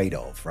you afraid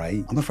of,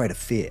 right? I'm afraid of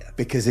fear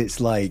because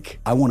it's like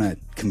I want to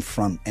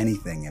confront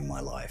anything in my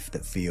life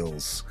that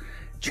feels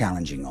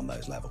challenging on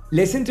those levels.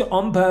 Listen to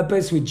On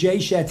Purpose with Jay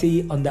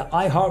Shetty on the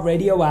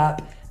iHeartRadio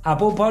app,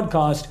 Apple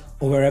Podcast,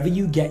 or wherever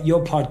you get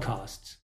your podcasts.